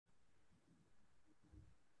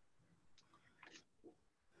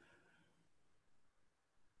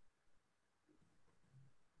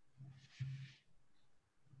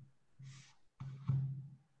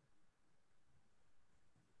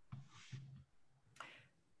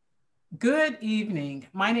Good evening.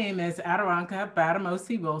 My name is Aderonka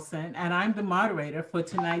Batamosi Wilson, and I'm the moderator for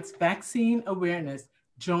tonight's Vaccine Awareness.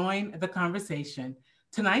 Join the conversation.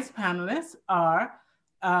 Tonight's panelists are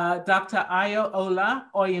Dr. Ayo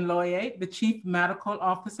Ola Oyinloye, the Chief Medical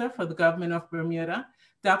Officer for the Government of Bermuda,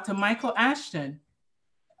 Dr. Michael Ashton,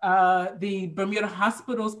 the Bermuda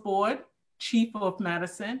Hospitals Board Chief of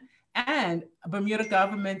Medicine, and Bermuda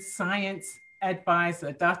Government Science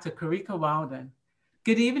Advisor, Dr. Karika Walden.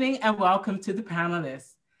 Good evening and welcome to the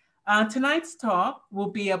panelists. Tonight's talk will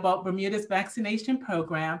be about Bermuda's vaccination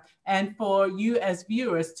program and for you as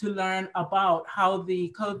viewers to learn about how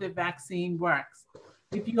the COVID vaccine works.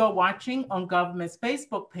 If you are watching on government's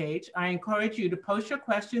Facebook page, I encourage you to post your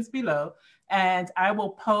questions below and I will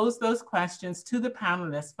pose those questions to the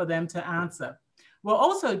panelists for them to answer. We're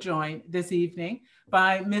also joined this evening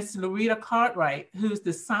by Ms. Loretta Cartwright, who's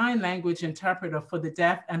the sign language interpreter for the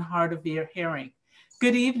deaf and hard of hearing.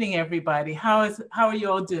 Good evening, everybody. How are you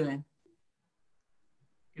all doing?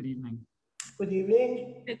 Good evening. Good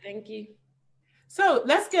evening. Good, thank you. So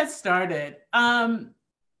let's get started. Dr.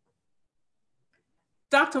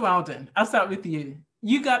 Walden, I'll start with you.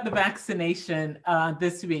 You got the vaccination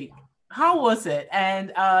this week. How was it?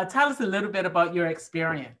 And tell us a little bit about your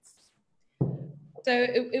experience. So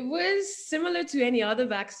it was similar to any other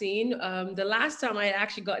vaccine. The last time I had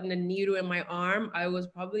actually gotten a needle in my arm, I was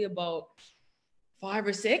probably about 5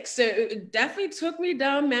 or 6. So it definitely took me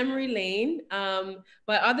down memory lane.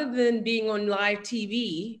 But other than being on live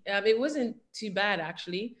TV, it wasn't too bad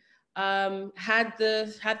actually. Had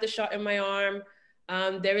the shot in my arm.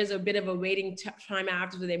 There is a bit of a waiting time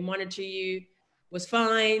after they monitor you. Was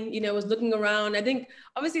fine, was looking around. I think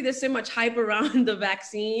obviously there's so much hype around the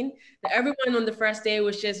vaccine that everyone on the first day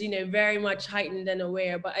was just, very much heightened and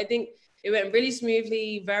aware. But I think it went really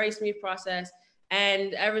smoothly, very smooth process.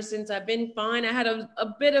 And ever since I've been fine. I had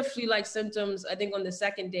a bit of flu-like symptoms, I think on the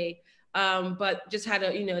second day, but just had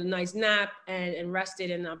a nice nap and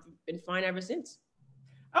rested, and I've been fine ever since.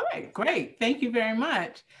 All right, great. Thank you very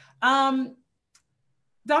much.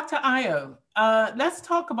 Dr. Ayo, let's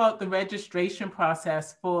talk about the registration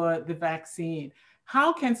process for the vaccine.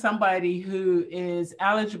 How can somebody who is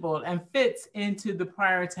eligible and fits into the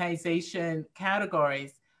prioritization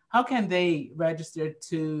categories, how can they register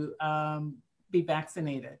to be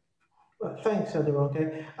vaccinated? Well, thanks,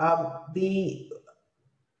 Aderonke. Our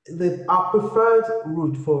preferred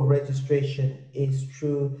route for registration is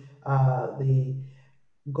through the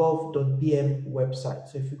gov.bm website.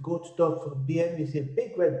 So if you go to gov.bm, you see a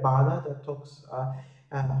big red banner that talks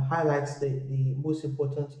highlights the most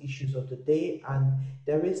important issues of the day, and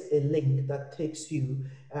there is a link that takes you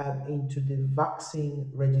into the vaccine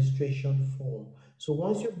registration form. So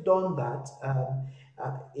once you've done that,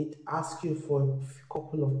 it asks you for a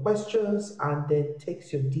couple of questions and then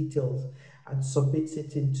takes your details and submits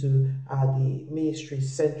it into the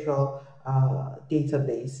ministry's central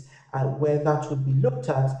database, where that will be looked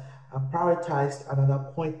at, prioritized, and an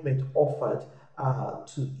appointment offered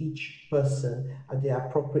to each person at the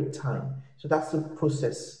appropriate time. So that's the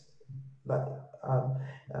process that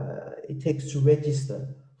it takes to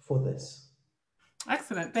register for this.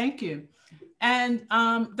 Excellent, thank you. And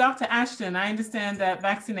Dr. Ashton, I understand that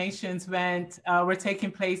vaccinations were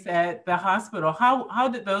taking place at the hospital. How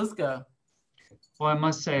did those go? Well, I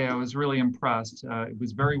must say I was really impressed. It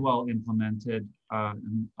was very well implemented.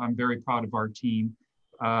 And I'm very proud of our team.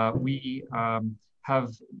 We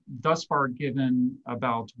have thus far given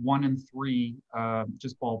about 1 in 3,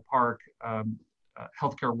 just ballpark,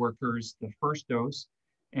 healthcare workers the first dose,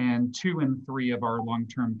 and 2 in 3 of our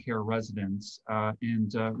long-term care residents.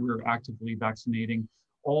 We're actively vaccinating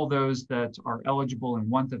all those that are eligible and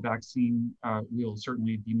want the vaccine. We'll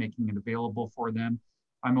certainly be making it available for them.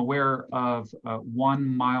 I'm aware of 1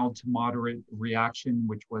 mild to moderate reaction,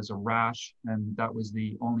 which was a rash, and that was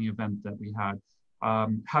the only event that we had.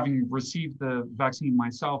 Having received the vaccine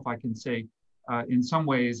myself, I can say in some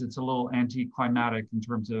ways it's a little anticlimactic in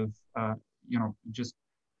terms of,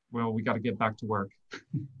 we got to get back to work.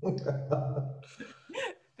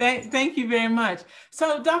 Thank you very much.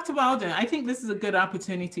 So Dr. Walden, I think this is a good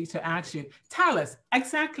opportunity to ask you, tell us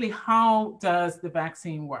exactly how does the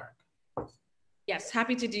vaccine work? Yes,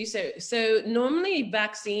 happy to do so. So normally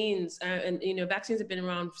vaccines, vaccines have been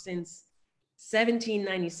around since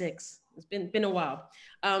 1796. It's been a while.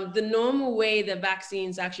 The normal way the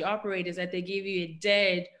vaccines actually operate is that they give you a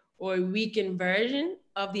dead or a weakened version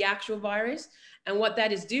of the actual virus. And what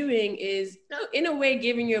that is doing is, in a way,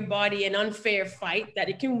 giving your body an unfair fight that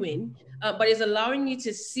it can win, but is allowing you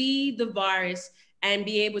to see the virus and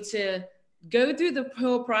be able to go through the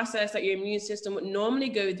whole process that your immune system would normally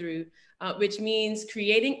go through, which means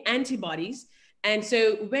creating antibodies. And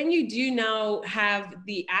so when you do now have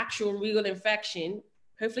the actual real infection,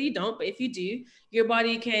 hopefully you don't, but if you do, your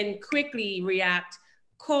body can quickly react,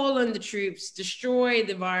 call on the troops, destroy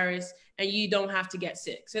the virus, and you don't have to get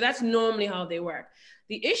sick. So that's normally how they work.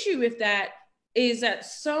 The issue with that is that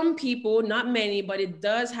some people, not many, but it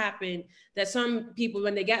does happen that some people,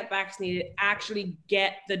 when they get vaccinated, actually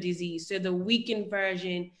get the disease. So the weakened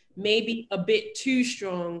version may be a bit too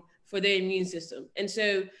strong for their immune system. And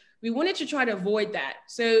so we wanted to try to avoid that.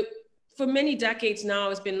 So for many decades now,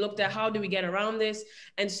 it's been looked at, how do we get around this?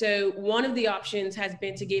 And so one of the options has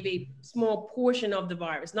been to give a small portion of the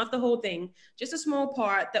virus, not the whole thing, just a small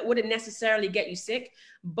part that wouldn't necessarily get you sick,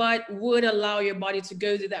 but would allow your body to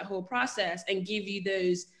go through that whole process and give you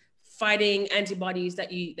those fighting antibodies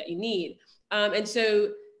that you need. And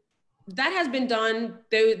so that has been done.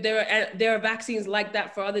 There are vaccines like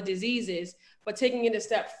that for other diseases, but taking it a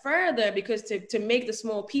step further, because to make the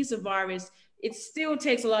small piece of virus, it still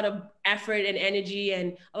takes a lot of effort and energy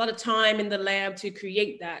and a lot of time in the lab to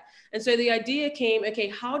create that. And so the idea came, okay,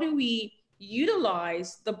 how do we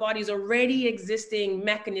utilize the body's already existing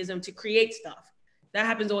mechanism to create stuff? That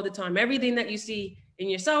happens all the time. Everything that you see in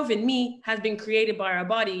yourself and me has been created by our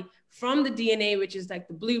body, from the DNA, which is like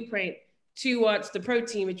the blueprint, to what's the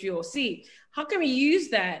protein, which you all see. How can we use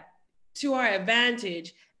that to our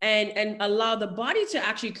advantage and allow the body to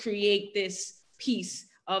actually create this piece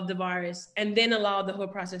of the virus and then allow the whole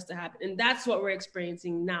process to happen? And that's what we're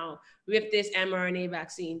experiencing now with this mRNA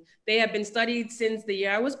vaccine. They have been studied since the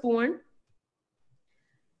year I was born,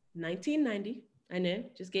 1990. I know,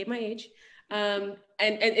 just gave my age. And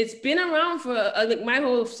it's been around for like my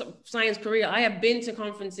whole science career. I have been to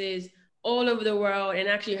conferences all over the world and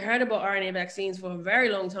actually heard about RNA vaccines for a very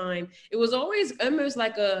long time. It was always almost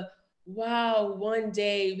like a, wow, one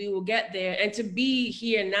day we will get there. And to be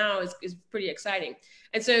here now is pretty exciting.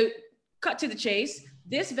 And so, cut to the chase,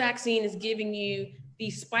 this vaccine is giving you the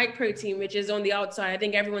spike protein, which is on the outside. I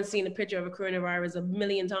think everyone's seen a picture of a coronavirus a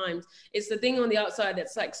million times. It's the thing on the outside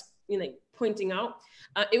that's like, pointing out.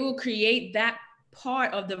 It will create that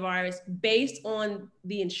part of the virus based on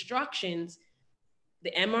the instructions,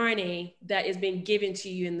 the mRNA that is being given to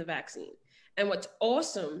you in the vaccine. And what's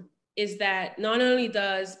awesome is that not only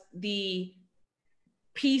does the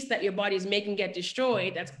piece that your body is making get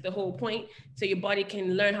destroyed, that's the whole point, so your body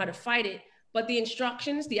can learn how to fight it, but the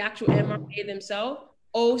instructions, the actual mRNA themselves,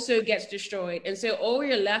 also gets destroyed. And so all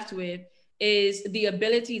you're left with is the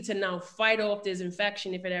ability to now fight off this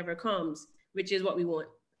infection if it ever comes, which is what we want.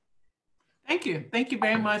 Thank you. Thank you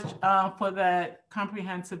very much for that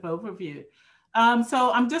comprehensive overview.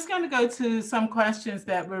 So I'm just going to go to some questions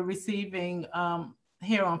that we're receiving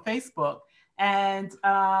here on Facebook. And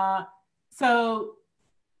so,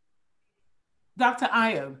 Dr.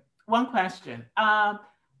 Ayo, one question.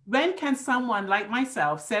 When can someone like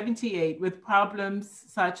myself, 78, with problems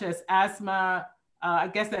such as asthma, I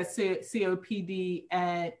guess that's COPD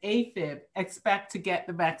and AFib, expect to get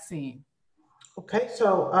the vaccine? Okay,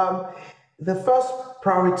 so the first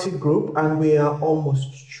priority group, and we are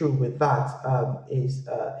almost through with that, is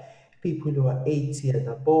people who are 80 and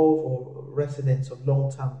above, or residents of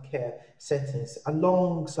long-term care settings,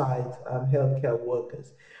 alongside healthcare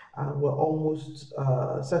workers. We're almost,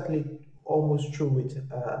 certainly almost through with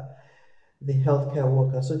the healthcare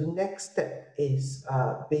workers. So the next step is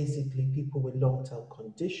basically people with long-term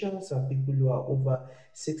conditions and people who are over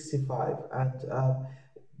 65. And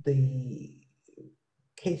the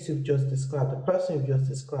case you've just described, the person you've just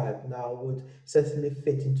described now would certainly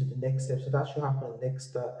fit into the next step. So that should happen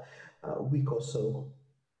next week or so.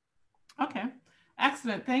 Okay,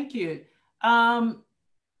 excellent, thank you.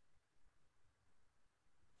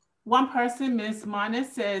 One person, Ms. Mana,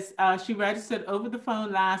 says she registered over the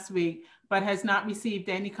phone last week, but has not received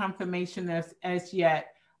any confirmation as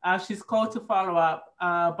yet. She's called to follow up,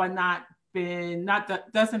 but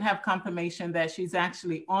doesn't have confirmation that she's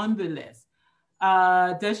actually on the list.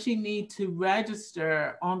 Does she need to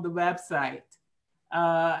register on the website?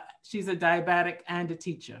 She's a diabetic and a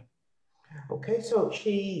teacher. Okay, so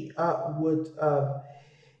she would,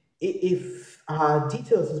 if her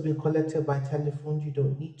details has been collected by telephone, you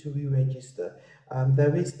don't need to re-register.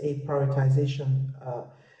 There is a prioritization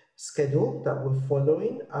schedule that we're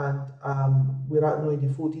following, and without knowing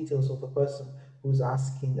the full details of the person who's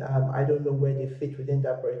asking, I don't know where they fit within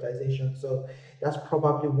that prioritization, so that's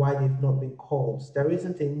probably why they've not been called. There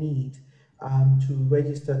isn't a need to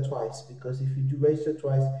register twice, because if you do register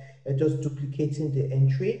twice, you're just duplicating the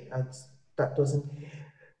entry, and that doesn't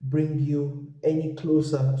bring you any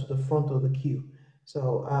closer to the front of the queue.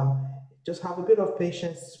 So just have a bit of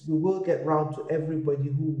patience. We will get round to everybody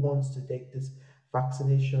who wants to take this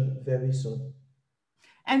vaccination very soon.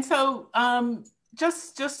 And so,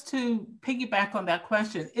 just to piggyback on that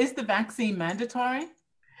question, is the vaccine mandatory?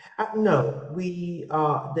 No,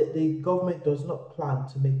 the government does not plan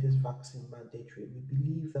to make this vaccine mandatory. We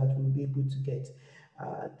believe that we'll be able to get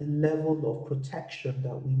the level of protection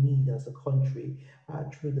that we need as a country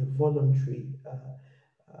through the voluntary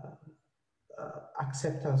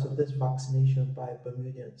acceptance of this vaccination by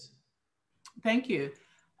Bermudians. Thank you.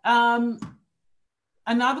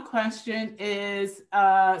 Another question is,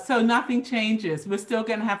 so nothing changes. We're still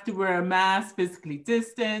going to have to wear a mask, physically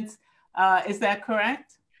distance. Is that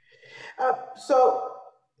correct? So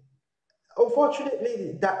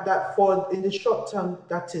unfortunately, that for in the short term,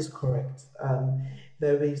 that is correct.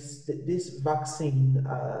 There is this vaccine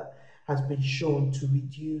has been shown to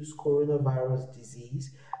reduce coronavirus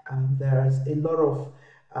disease. There is a lot of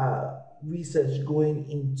research going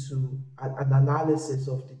into an analysis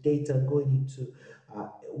of the data going into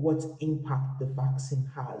what impact the vaccine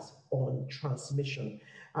has on transmission.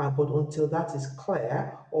 But until that is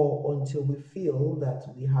clear, or until we feel that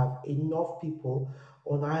we have enough people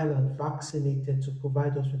on island vaccinated to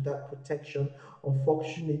provide us with that protection,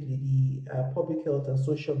 unfortunately, the public health and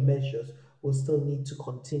social measures will still need to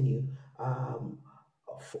continue.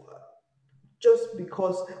 For, just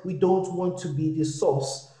because we don't want to be the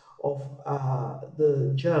source of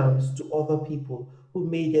the germs to other people who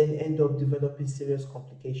may then end up developing serious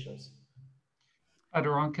complications.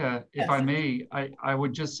 Adoranka, if Yes. I may, I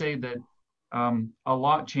would just say that a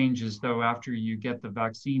lot changes though after you get the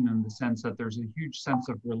vaccine, in the sense that there's a huge sense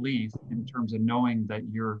of relief in terms of knowing that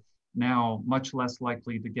you're now much less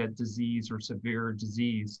likely to get disease or severe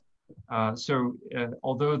disease. So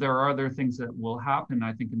although there are other things that will happen,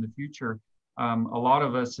 I think in the future, a lot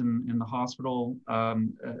of us in the hospital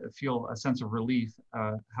feel a sense of relief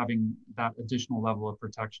having that additional level of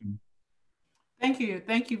protection. Thank you.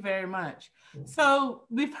 Thank you very much. So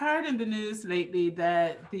we've heard in the news lately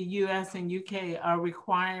that the US and UK are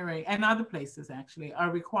requiring, and other places actually, are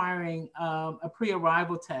requiring a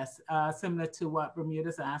pre-arrival test, similar to what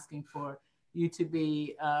Bermuda's asking for you to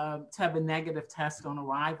be, to have a negative test on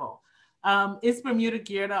arrival. Is Bermuda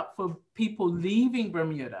geared up for people leaving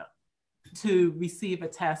Bermuda to receive a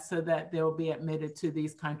test so that they'll be admitted to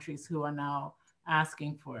these countries who are now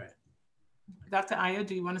asking for it? Dr. Ayo,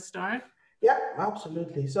 do you want to start? Yeah,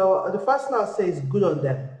 absolutely. So the first thing I'll say is good on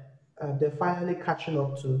them. They're finally catching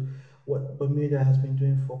up to what Bermuda has been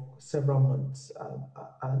doing for several months.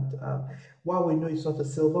 While we know it's not a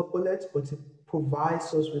silver bullet, but it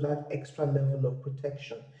provides us with that extra level of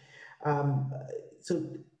protection. So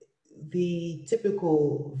the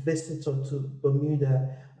typical visitor to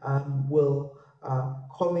Bermuda will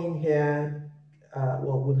come in here,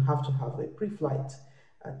 would have to have a pre-flight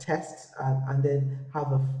test and then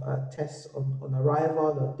have a test on arrival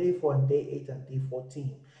on day 4 and day 8 and day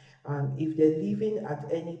 14. If they're leaving at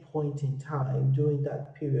any point in time during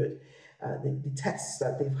that period, the tests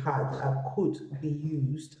that they've had could be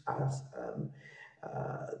used as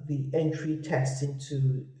the entry test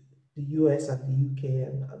into the US and the UK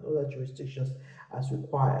and other jurisdictions as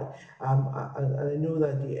required. And I know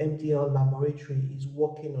that the MDL laboratory is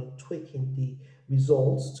working on tweaking the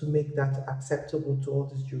results to make that acceptable to all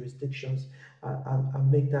these jurisdictions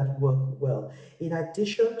and make that work well. In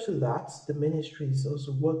addition to that, the ministry is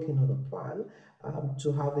also working on a plan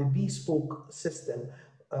to have a bespoke system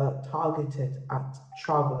targeted at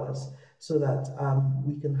travelers so that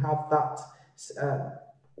we can have that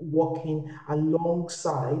working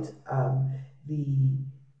alongside the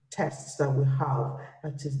tests that we have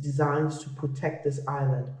that is designed to protect this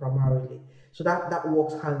island primarily. So that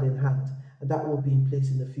works hand in hand, and that will be in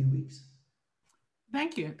place in a few weeks.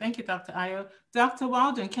 Thank you. Thank you, Dr. Ayo. Dr.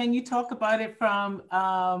 Walden, can you talk about it from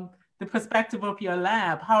the perspective of your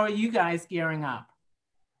lab? How are you guys gearing up?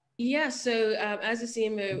 Yeah, so as the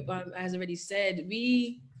CMO has already said,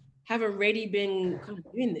 we have already been kind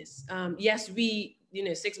of doing this. Yes, we,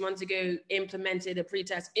 6 months ago, implemented a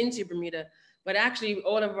pre-test into Bermuda, but actually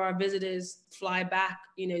all of our visitors fly back,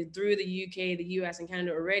 through the UK, the US, and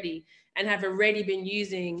Canada already, and have already been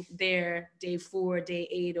using their day 4, day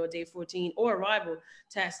 8, or day 14 or arrival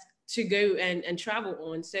test to go and travel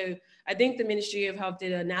on. So I think the Ministry of Health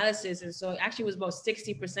did an analysis, and so actually it was about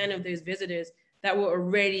 60% of those visitors that were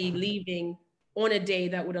already leaving on a day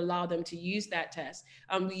that would allow them to use that test.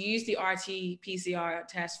 We use the RT-PCR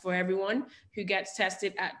test for everyone who gets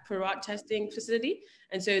tested at Perat testing facility.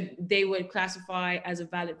 And so they would classify as a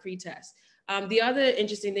valid pre-test. The other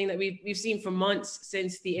interesting thing that we've seen for months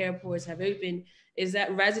since the airports have opened is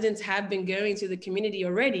that residents have been going to the community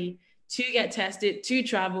already to get tested, to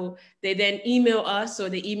travel. They then email us, or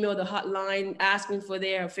they email the hotline asking for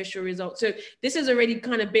their official results. So this has already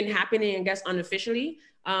kind of been happening, I guess, unofficially,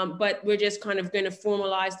 but we're just kind of going to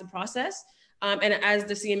formalize the process. And as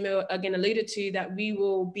the CMO again alluded to, that we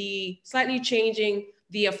will be slightly changing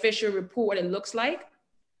the official report, what it looks like,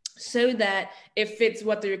 so that it fits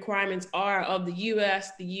what the requirements are of the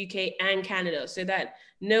US, the UK, and Canada, so that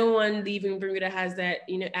no one leaving Bermuda has that,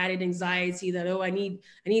 added anxiety that, oh, I need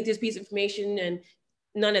this piece of information, and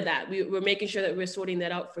none of that. We're making sure that we're sorting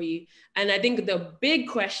that out for you. And I think the big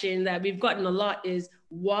question that we've gotten a lot is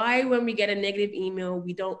why, when we get a negative email,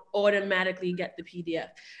 we don't automatically get the PDF.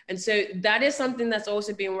 And so that is something that's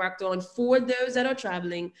also being worked on for those that are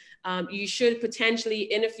traveling. You should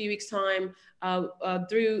potentially, in a few weeks' time,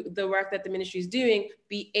 through the work that the ministry is doing,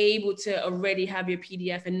 be able to already have your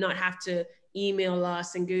PDF and not have to email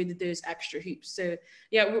us and go to those extra hoops. So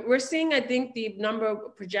yeah, we're seeing, I think the number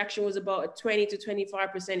projection was about a 20 to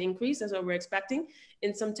 25% increase. That's what we're expecting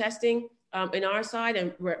in some testing in our side,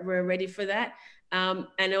 and we're ready for that.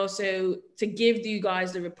 And also to give you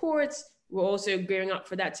guys the reports, we're also gearing up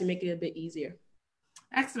for that to make it a bit easier.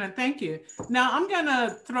 Excellent, thank you. Now I'm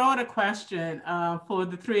gonna throw out a question for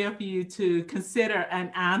the three of you to consider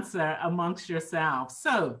and answer amongst yourselves.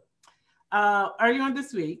 So early on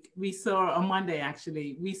this week, we saw, on Monday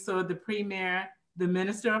actually, we saw the Premier, the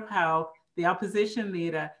Minister of Health, the opposition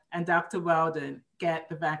leader, and Dr. Weldon get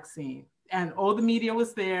the vaccine. And all the media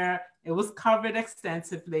was there. It was covered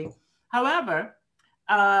extensively. However,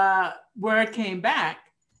 word came back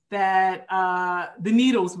that the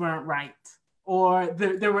needles weren't right, or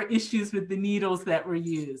there were issues with the needles that were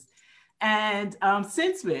used. And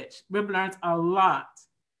since which, we've learned a lot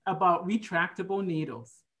about retractable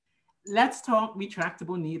needles. Let's talk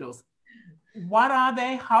retractable needles. What are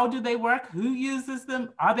they? How do they work? Who uses them?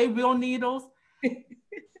 Are they real needles?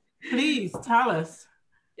 Please tell us.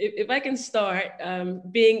 If I can start,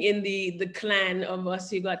 being in the clan of us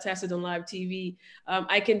who got tested on live TV,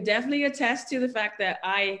 I can definitely attest to the fact that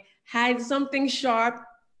I had something sharp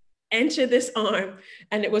enter this arm,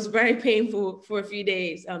 and it was very painful for a few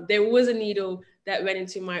days. There was a needle that went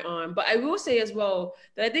into my arm. But I will say as well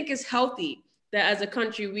that I think it's healthy that as a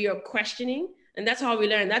country we are questioning, and that's how we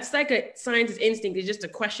learn. That's like a scientist's instinct, is just to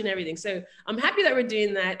question everything. So I'm happy that we're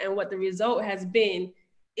doing that, and what the result has been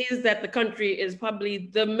is that the country is probably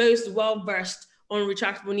the most well-versed on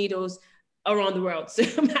retractable needles around the world. So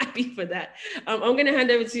I'm happy for that. I'm going to hand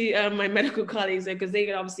over to my medical colleagues because they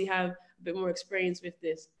could obviously have a bit more experience with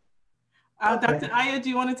this. Dr. Aya, do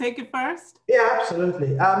you want to take it first? Yeah,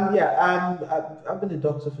 absolutely. I've been a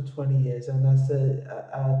doctor for 20 years, and as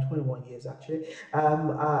a 21 years actually.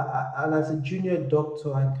 And as a junior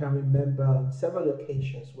doctor, I can remember on several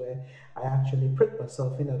occasions where I actually pricked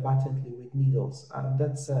myself inadvertently with needles.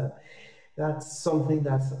 That's something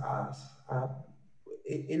that's a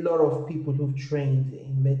lot of people who've trained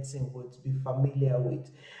in medicine would be familiar with.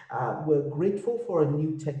 We're grateful for a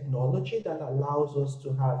new technology that allows us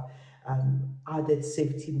to have added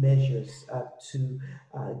safety measures to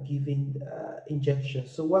giving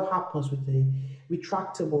injections. So what happens with a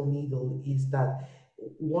retractable needle is that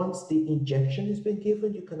once the injection has been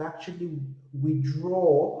given, you can actually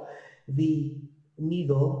withdraw the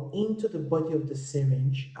needle into the body of the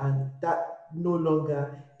syringe, and that no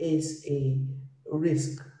longer is a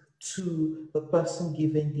risk to the person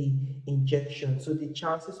giving the injection. So the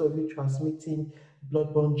chances of you transmitting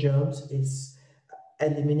bloodborne germs is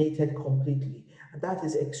eliminated completely. And that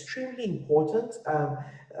is extremely important.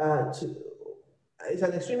 It's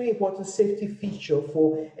an extremely important safety feature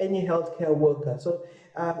for any healthcare worker. So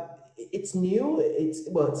it's new. It's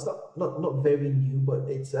not very new, but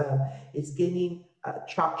it's gaining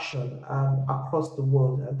traction across the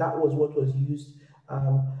world. And that was what was used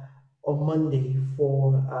on Monday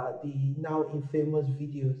for the now infamous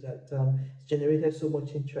videos that generated so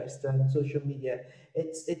much interest on social media.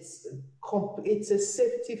 It's a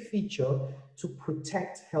safety feature to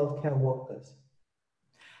protect healthcare workers.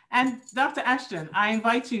 And Dr. Ashton, I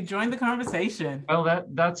invite you to join the conversation. Well,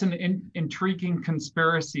 that's an intriguing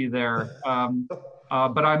conspiracy there.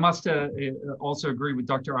 But I must also agree with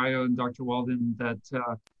Dr. Io and Dr. Weldon that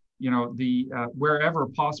wherever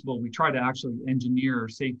possible, we try to actually engineer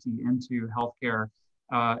safety into healthcare.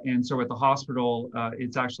 And so at the hospital,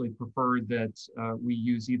 it's actually preferred that we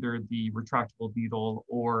use either the retractable needle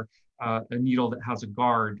or a needle that has a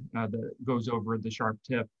guard that goes over the sharp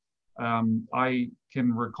tip. I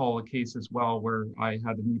can recall a case as well where I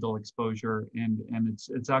had a needle exposure, and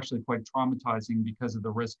it's actually quite traumatizing because of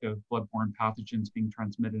the risk of bloodborne pathogens being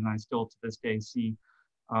transmitted. And I still to this day see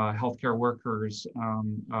healthcare workers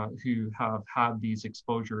who have had these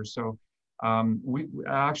exposures. So we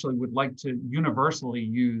actually would like to universally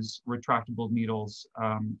use retractable needles,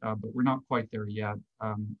 but we're not quite there yet,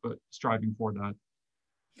 but striving for that.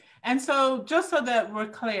 And so just so that we're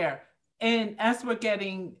clear, and as we're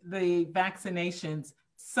getting the vaccinations,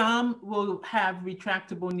 some will have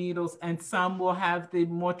retractable needles and some will have the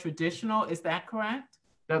more traditional. Is that correct?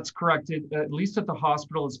 That's correct. At least at the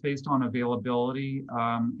hospital, it's based on availability.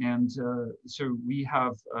 So we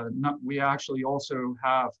have, we actually also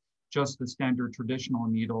have just the standard traditional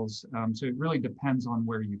needles. So it really depends on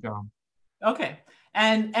where you go. Okay.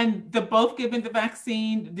 And the both given the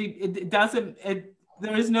vaccine,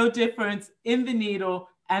 there is no difference in the needle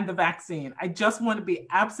and the vaccine. I just want to be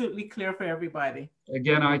absolutely clear for everybody.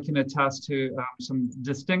 Again, I can attest to some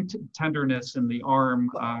distinct tenderness in the arm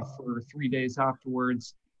for 3 days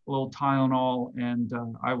afterwards, a little Tylenol, and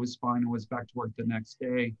I was fine. I was back to work the next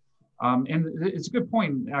day. And it's a good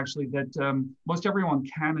point, actually, that most everyone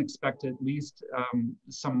can expect at least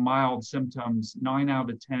some mild symptoms. 9 out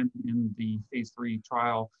of 10 in the phase 3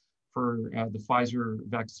 trial for the Pfizer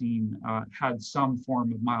vaccine had some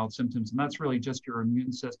form of mild symptoms. And that's really just your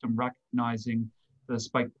immune system recognizing the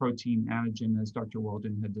spike protein antigen, as Dr.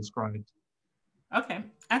 Weldon had described. Okay,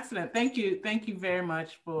 excellent. Thank you. Thank you very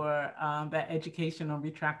much for that education on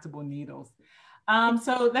retractable needles.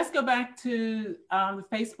 So let's go back to the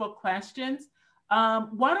Facebook questions.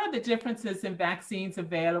 What are the differences in vaccines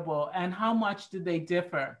available and how much do they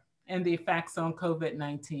differ in the effects on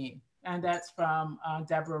COVID-19? And that's from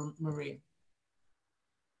Deborah Marie.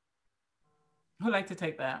 Who'd like to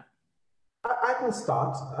take that? I can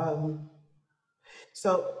start.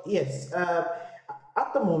 So yes,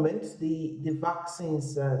 at the moment, the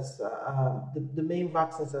vaccines, the main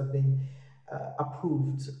vaccines have been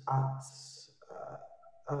approved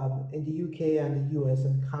in the UK and the US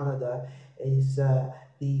and Canada is the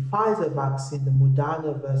Pfizer vaccine, the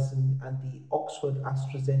Moderna vaccine, and the Oxford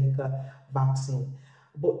AstraZeneca vaccine.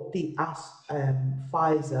 But the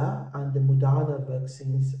Pfizer and the Moderna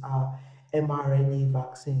vaccines are mRNA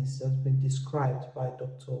vaccines, as been described by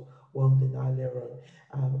Dr. Weldon earlier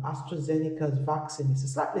on. AstraZeneca's vaccine is a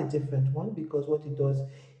slightly different one because what it does,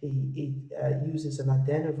 it uses an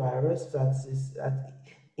adenovirus that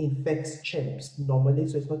infects chimps normally,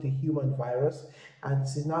 so it's not a human virus, and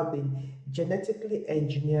it's now been genetically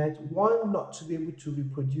engineered, one, not to be able to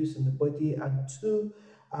reproduce in the body, and two,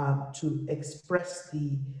 to express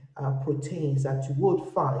the proteins that you would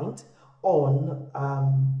find on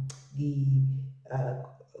the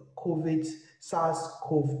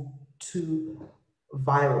SARS-CoV-2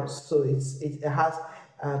 virus. So it has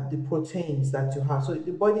the proteins that you have. So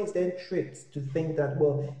the body is then tricked to think that,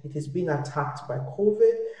 well, it has been attacked by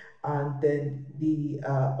COVID, and then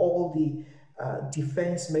all the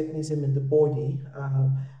defense mechanism in the body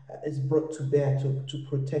is brought to bear to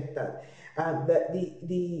protect that.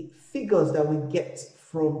 The figures that we get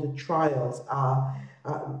from the trials are,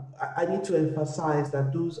 I need to emphasize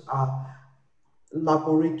that those are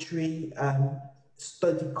laboratory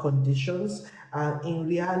study conditions. In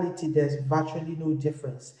reality, there's virtually no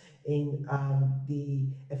difference in the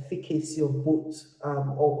efficacy of both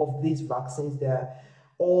of these vaccines. They're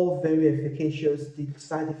all very efficacious. The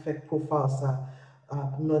side effect profiles are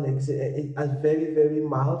very, very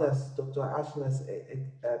mild, as Dr. Ashton has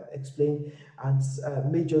explained, and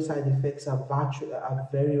major side effects are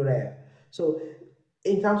very rare. So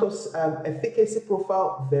in terms of efficacy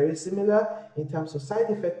profile, very similar. In terms of side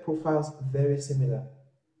effect profiles, very similar.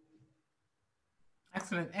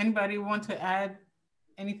 Excellent. Anybody want to add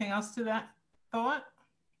anything else to that thought?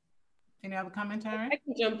 Any other commentary? I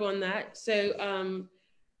can jump on that. So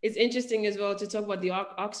it's interesting as well to talk about the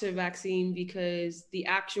Oxford vaccine because the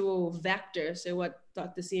actual vector, so what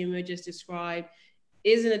Dr. CMO just described,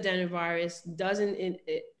 is an adenovirus, doesn't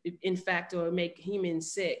infect or make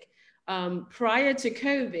humans sick. Prior to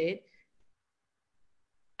COVID,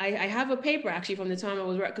 I have a paper actually from the time I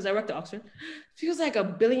was, because I worked at Oxford, feels like a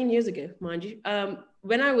billion years ago, mind you.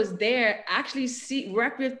 When I was there, actually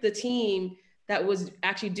worked with the team that was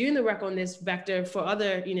actually doing the work on this vector for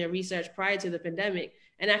other research prior to the pandemic,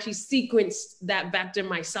 and actually sequenced that vector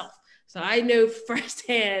myself. So I know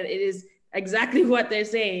firsthand it is exactly what they're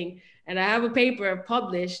saying. And I have a paper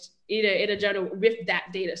published in a journal with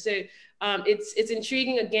that data. So it's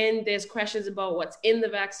intriguing. Again, there's questions about what's in the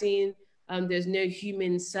vaccine. There's no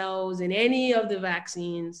human cells in any of the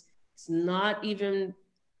vaccines. It's not even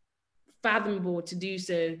fathomable to do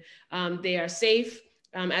so. They are safe.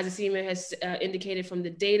 As the CMO has indicated from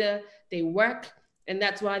the data, they work, and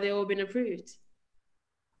that's why they've all been approved.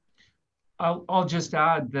 I'll just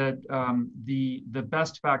add that the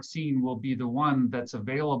best vaccine will be the one that's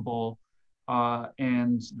available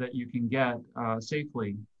and that you can get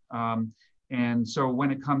safely. And so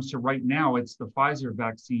when it comes to right now, it's the Pfizer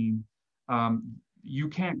vaccine. You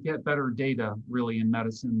can't get better data really in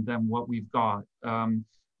medicine than what we've got.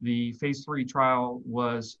 The phase 3 trial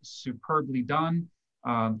was superbly done.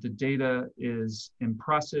 The data is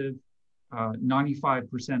impressive.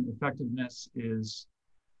 95% effectiveness is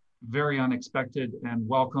very unexpected and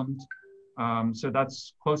welcomed. So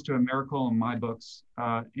that's close to a miracle in my books.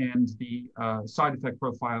 And the side effect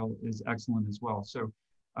profile is excellent as well. So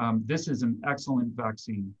this is an excellent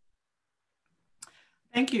vaccine.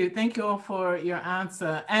 Thank you. Thank you all for your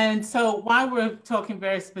answer. And so while we're talking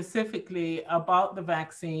very specifically about the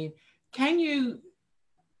vaccine, can you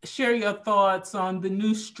share your thoughts on the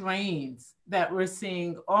new strains that we're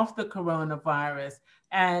seeing of the coronavirus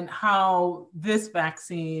and how this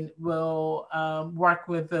vaccine will work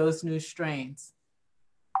with those new strains?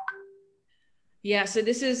 Yeah, so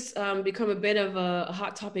this has become a bit of a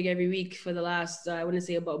hot topic every week for the last, I wouldn't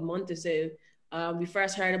say about a month or so. We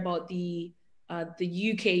first heard about the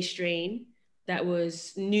UK strain that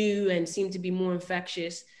was new and seemed to be more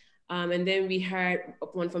infectious. And then we heard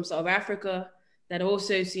one from South Africa that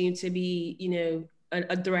also seemed to be, you know,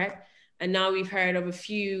 a threat. And now we've heard of a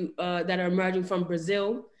few that are emerging from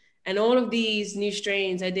Brazil. And all of these new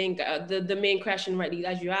strains, I think the main question, rightly,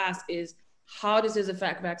 as you asked, is how does this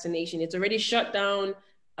affect vaccination? It's already shut down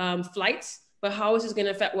flights, but how is this going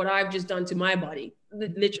to affect what I've just done to my body?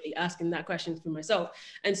 Literally asking that question for myself.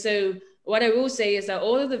 And so what I will say is that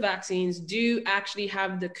all of the vaccines do actually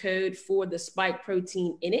have the code for the spike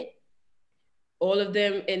protein in it. All of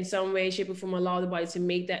them in some way, shape, or form allow the body to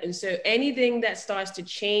make that. And so anything that starts to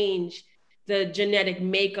change the genetic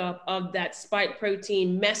makeup of that spike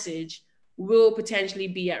protein message will potentially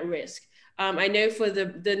be at risk. I know for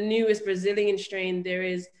the newest Brazilian strain, there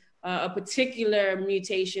is a particular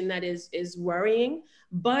mutation that is worrying,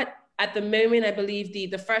 but at the moment, I believe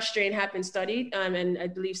the first strain had been studied, and I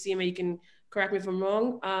believe CMA, you can correct me if I'm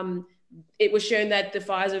wrong. It was shown that the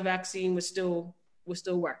Pfizer vaccine was still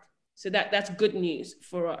work. So that's good news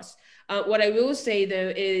for us. What I will say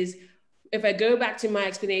though is, if I go back to my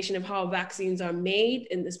explanation of how vaccines are made,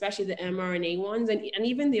 and especially the mRNA ones, and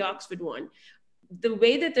even the Oxford one, the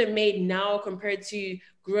way that they're made now compared to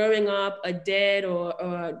growing up a dead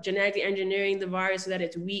or genetically engineering the virus so that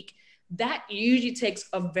it's weak, that usually takes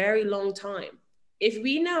a very long time. If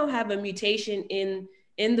we now have a mutation in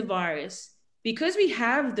the virus, because we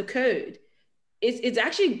have the code, it's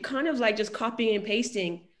actually kind of like just copying and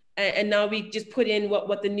pasting, and now we just put in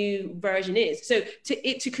what the new version is. So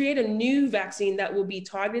to create a new vaccine that will be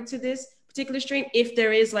targeted to this particular strain, if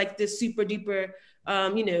there is like this super duper,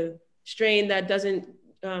 strain that doesn't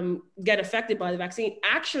get affected by the vaccine,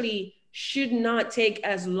 actually should not take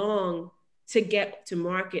as long to get to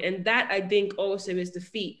market. And that, I think, also is the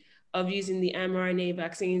feat of using the mRNA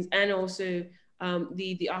vaccines and also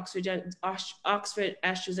the Oxford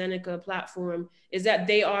AstraZeneca platform, is that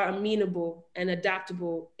they are amenable and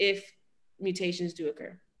adaptable if mutations do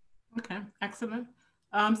occur. Okay, excellent.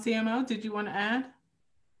 CMO, did you want to add?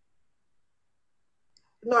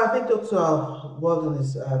 No, I think Dr. Walden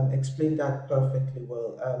has explained that perfectly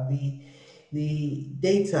well. The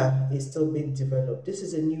data is still being developed. This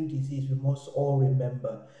is a new disease, we must all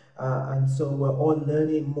remember. And so we're all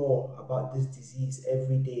learning more about this disease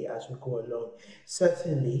every day as we go along.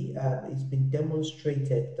 Certainly, it's been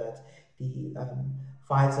demonstrated that the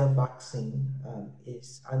Pfizer vaccine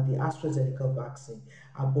and the AstraZeneca vaccine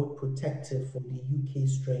are both protective for the UK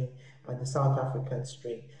strain and the South African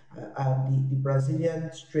strain. The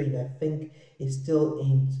Brazilian strain, I think, is still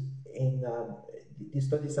the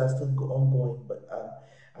studies are still ongoing, but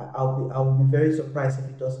I'll be very surprised if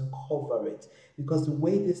it doesn't cover it, because the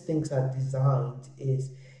way these things are designed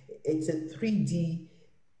is it's a 3D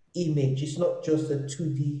image. It's not just a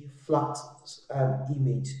 2D flat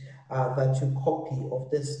image that you copy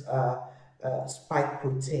of this spike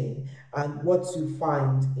protein. And what you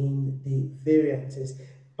find in the variant is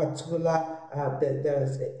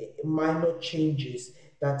there's minor changes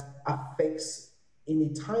that affects in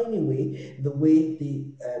a tiny way the way the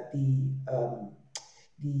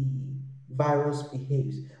virus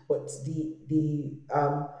behaves, but the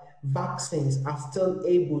vaccines are still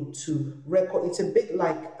able to record. It's a bit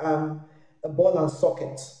like a ball and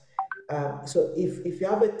socket. So if you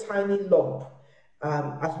have a tiny lump,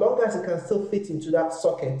 as long as it can still fit into that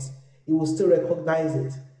socket, it will still recognize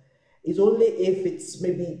it. It's only if it's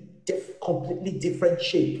maybe completely different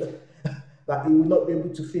shape that it will not be able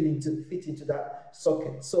to fit into that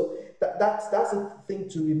socket. So that's a thing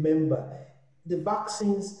to remember. the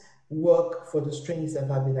vaccines work for the strains that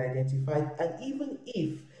have been identified. And even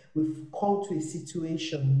if we've come to a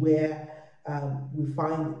situation where we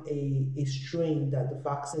find a strain that the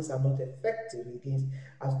vaccines are not effective against,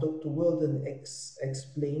 as Dr. Weldon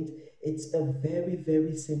explained, it's a very,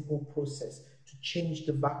 very simple process to change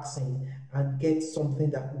the vaccine and get something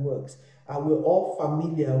that works. We're all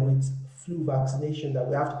familiar with flu vaccination, that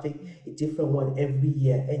we have to take a different one every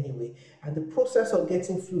year anyway. And the process of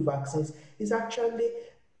getting flu vaccines is actually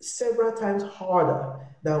several times harder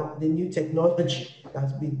than the new technology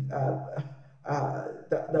that's been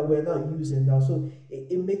that we're not using now. So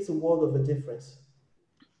it makes a world of a difference.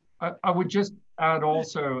 I would just add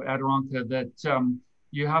also, Aderonka, that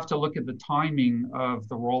you have to look at the timing of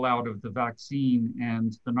the rollout of the vaccine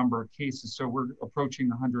and the number of cases. So we're approaching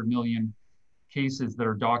 100 million cases that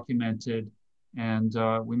are documented, and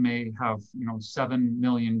we may have 7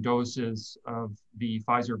 million doses of the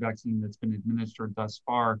Pfizer vaccine that's been administered thus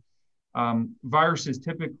far. Viruses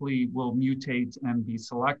typically will mutate and be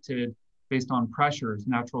selected based on pressures,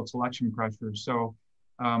 natural selection pressures. So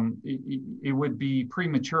it would be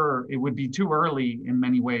premature. It would be too early in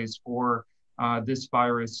many ways for this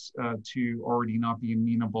virus to already not be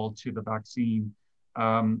amenable to the vaccine.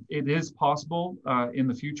 It is possible in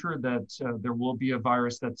the future that there will be a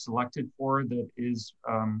virus that's selected for that is,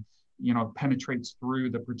 penetrates through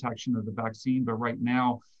the protection of the vaccine. But right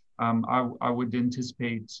now, I would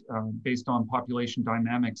anticipate, based on population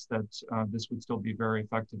dynamics, that this would still be a very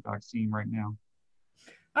effective vaccine right now.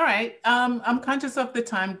 All right. I'm conscious of the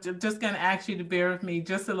time. Just going to ask you to bear with me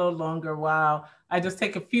just a little longer while I just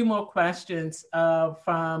take a few more questions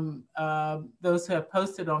from those who have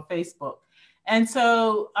posted on Facebook. And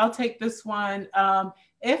so I'll take this one.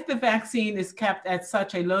 If the vaccine is kept at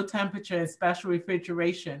such a low temperature and special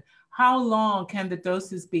refrigeration, how long can the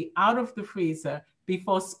doses be out of the freezer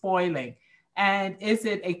before spoiling? And is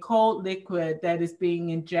it a cold liquid that is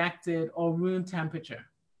being injected or room temperature?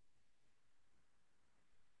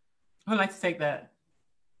 Who'd like to take that?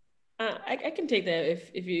 I can take that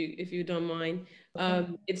if you don't mind.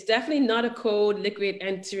 It's definitely not a cold liquid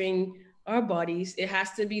entering our bodies. It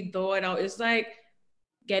has to be thawed out. It's like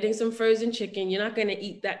getting some frozen chicken. You're not gonna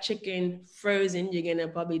eat that chicken frozen. You're gonna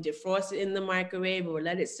probably defrost it in the microwave or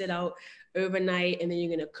let it sit out overnight, and then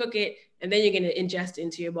you're gonna cook it, and then you're gonna ingest it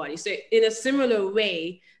into your body. So in a similar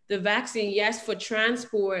way, the vaccine, yes, for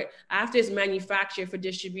transport, after it's manufactured for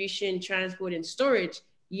distribution, transport, and storage,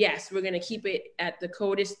 yes, we're gonna keep it at the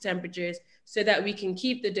coldest temperatures so that we can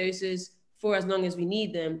keep the doses for as long as we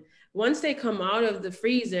need them. Once they come out of the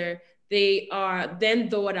freezer, they are then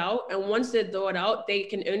thawed out. And once they're thawed out, they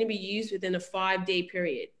can only be used within a 5-day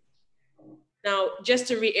period. Now, just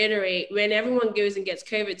to reiterate, when everyone goes and gets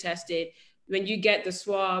COVID tested, when you get the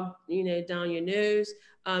swab, down your nose,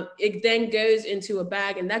 it then goes into a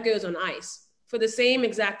bag and that goes on ice for the same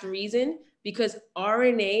exact reason, because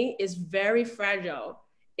RNA is very fragile.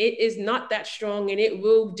 It is not that strong and it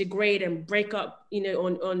will degrade and break up,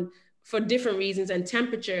 for different reasons, and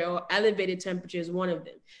temperature or elevated temperature is one of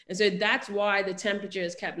them. And so that's why the temperature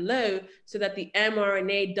is kept low, so that the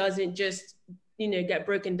mRNA doesn't just, get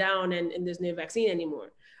broken down and there's no vaccine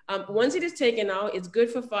anymore. Once it is taken out, it's good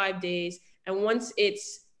for 5 days. And once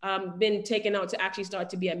it's been taken out to actually start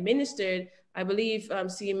to be administered, I believe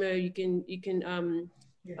CMO, you can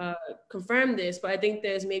confirm this, but I think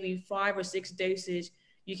there's maybe 5 or 6 doses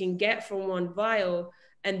you can get from one vial.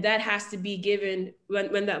 And that has to be given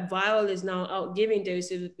when that vial is now out giving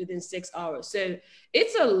doses within 6 hours. So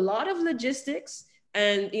it's a lot of logistics.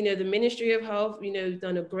 And, the Ministry of Health,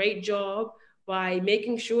 done a great job by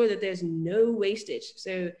making sure that there's no wastage.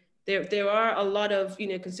 So there are a lot of,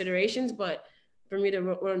 considerations, but Bermuda,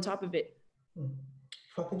 we're on top of it.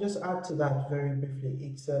 If I can just add to that very briefly,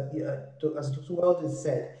 it's as Dr. Weldon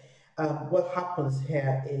said, what happens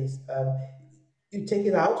here is you take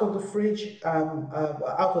it out of the fridge,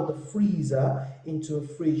 out of the freezer into a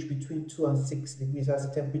fridge between 2 and 6 degrees. That's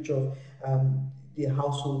the temperature of the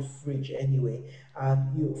household fridge anyway.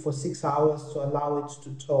 And you for 6 hours to allow it to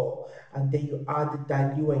thaw, and then you add the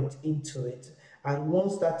diluent into it. And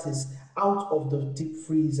once that is out of the deep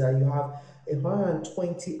freezer, you have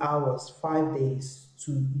 120 hours, 5 days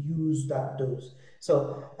to use that dose.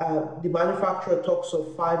 So the manufacturer talks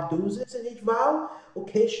of 5 doses in each vial.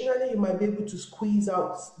 Occasionally, you might be able to squeeze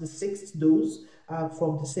out the 6th dose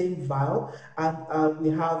from the same vial. And we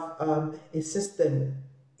have a system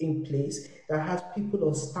in place that has people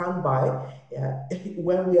on standby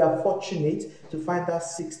when we are fortunate to find that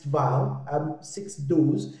 6th vial, 6th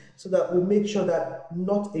dose, so that we make sure that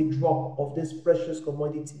not a drop of this precious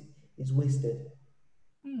commodity is wasted.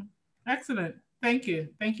 Excellent. Thank you.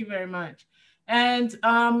 Thank you very much. And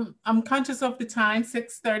I'm conscious of the time,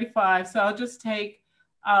 6:35. So I'll just take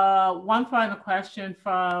one final question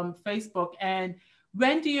from Facebook. And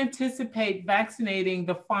when do you anticipate vaccinating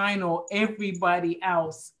the final everybody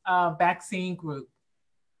else vaccine group?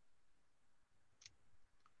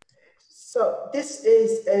 So this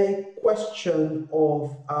is a question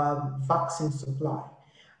of vaccine supply.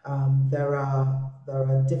 There are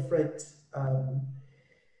different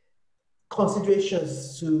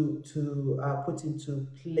considerations to put into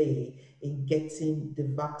play in getting the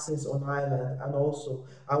vaccines on island, and also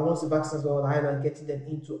once the vaccines are on island, getting them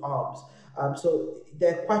into arms. So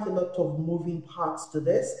there are quite a lot of moving parts to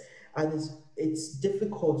this, and it's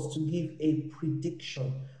difficult to give a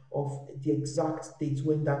prediction of the exact date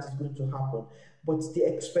when that is going to happen. But the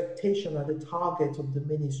expectation and the target of the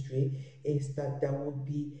ministry is that there will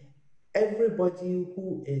be everybody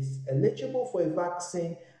who is eligible for a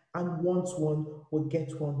vaccine and wants one will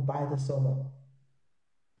get one by the summer.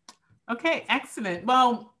 Okay, excellent.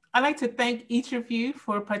 Well, I'd like to thank each of you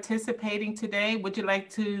for participating today. Would you like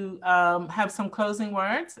to have some closing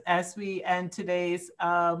words as we end today's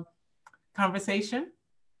conversation?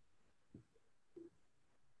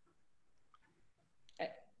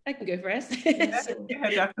 I can go first. Go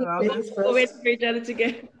ahead, Dr. Waldman. We'll wait for each other to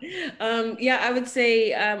go. Yeah, I would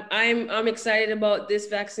say I'm excited about this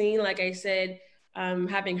vaccine. Like I said,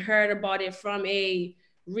 having heard about it from a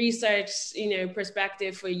research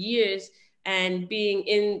perspective for years, and being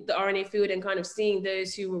in the RNA field and kind of seeing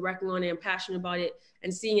those who were working on it and passionate about it,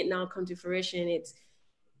 and seeing it now come to fruition.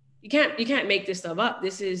 You can't make this stuff up.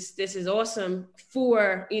 This is awesome.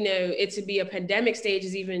 For it to be a pandemic stage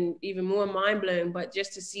is even more mind blowing. But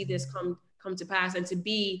just to see this come to pass, and to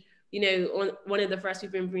be one of the first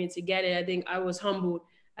people in Bermuda to get it, I think I was humbled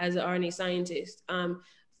as an RNA scientist.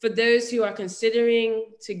 For those who are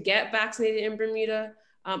considering to get vaccinated in Bermuda,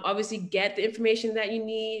 obviously get the information that you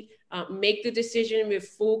need, make the decision with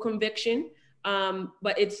full conviction.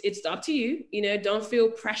 But it's up to you. Don't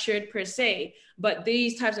feel pressured per se. But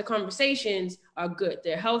these types of conversations are good.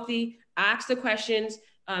 They're healthy. Ask the questions.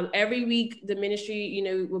 Every week, the ministry,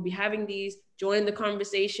 will be having these. Join the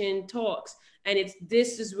conversation talks, and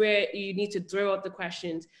this is where you need to throw out the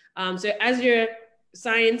questions. So as your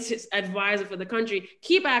science advisor for the country,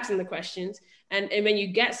 keep asking the questions, and when you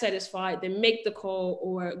get satisfied, then make the call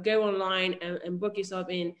or go online and book yourself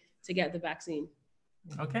in to get the vaccine.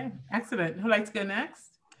 Okay, excellent. Who'd like to go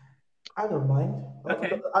next? I don't mind.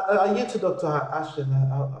 Okay. I yield to Dr. Ashton.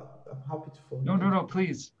 I'm happy to follow. No,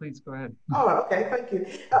 please go ahead. All right, okay, thank you.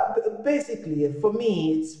 Basically, for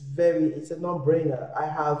me, it's a no-brainer.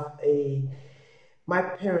 My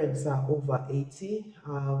parents are over 80.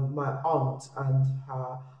 My aunt and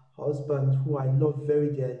her husband, who I love very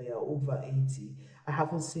dearly, are over 80. I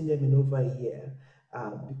haven't seen them in over a year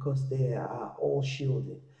because they are all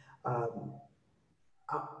shielded.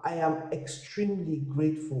 I am extremely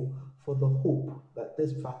grateful for the hope that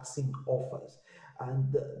this vaccine offers,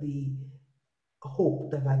 and the hope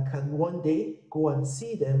that I can one day go and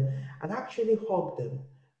see them and actually hug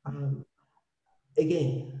them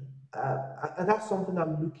again. And that's something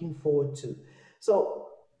I'm looking forward to. So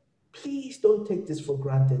please don't take this for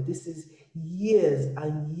granted. This is years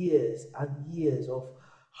and years and years of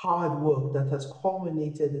hard work that has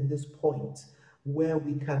culminated in this point where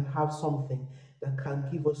we can have something that can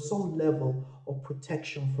give us some level of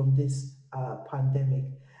protection from this pandemic.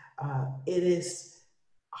 It is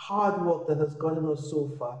hard work that has gotten us so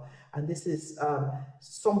far, and this is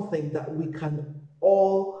something that we can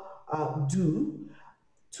all do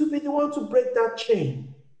to be the one to break that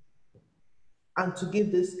chain and to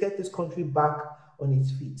get this country back on its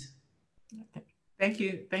feet. Okay. Thank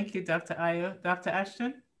you, Dr. Ayo. Dr.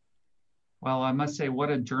 Ashton? Well, I must say what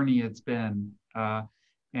a journey it's been.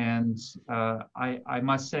 And I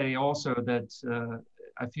must say also that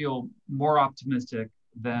I feel more optimistic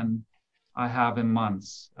than I have in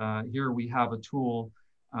months. Here we have a tool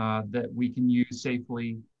that we can use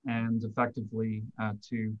safely and effectively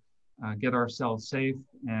to get ourselves safe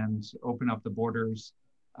and open up the borders.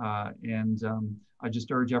 I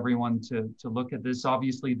just urge everyone to look at this.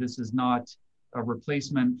 Obviously, this is not a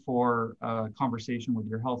replacement for a conversation with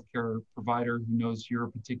your healthcare provider who knows your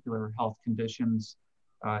particular health conditions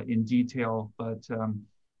in detail. But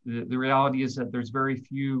the reality is that there's very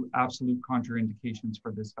few absolute contraindications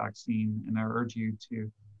for this vaccine, and I urge you to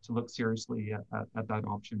look seriously at that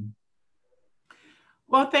option.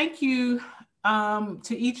 Well, thank you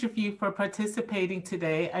to each of you for participating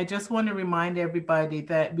today. I just want to remind everybody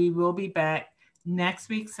that we will be back next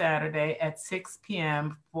week, Saturday at 6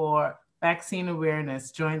 p.m. for vaccine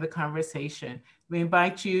awareness. Join the conversation. We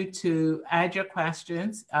invite you to add your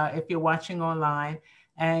questions if you're watching online,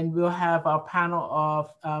 and we'll have our panel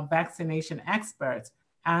of vaccination experts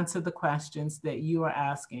answer the questions that you are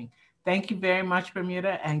asking. Thank you very much,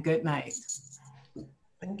 Bermuda, and good night.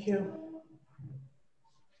 Thank you.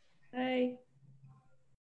 Bye.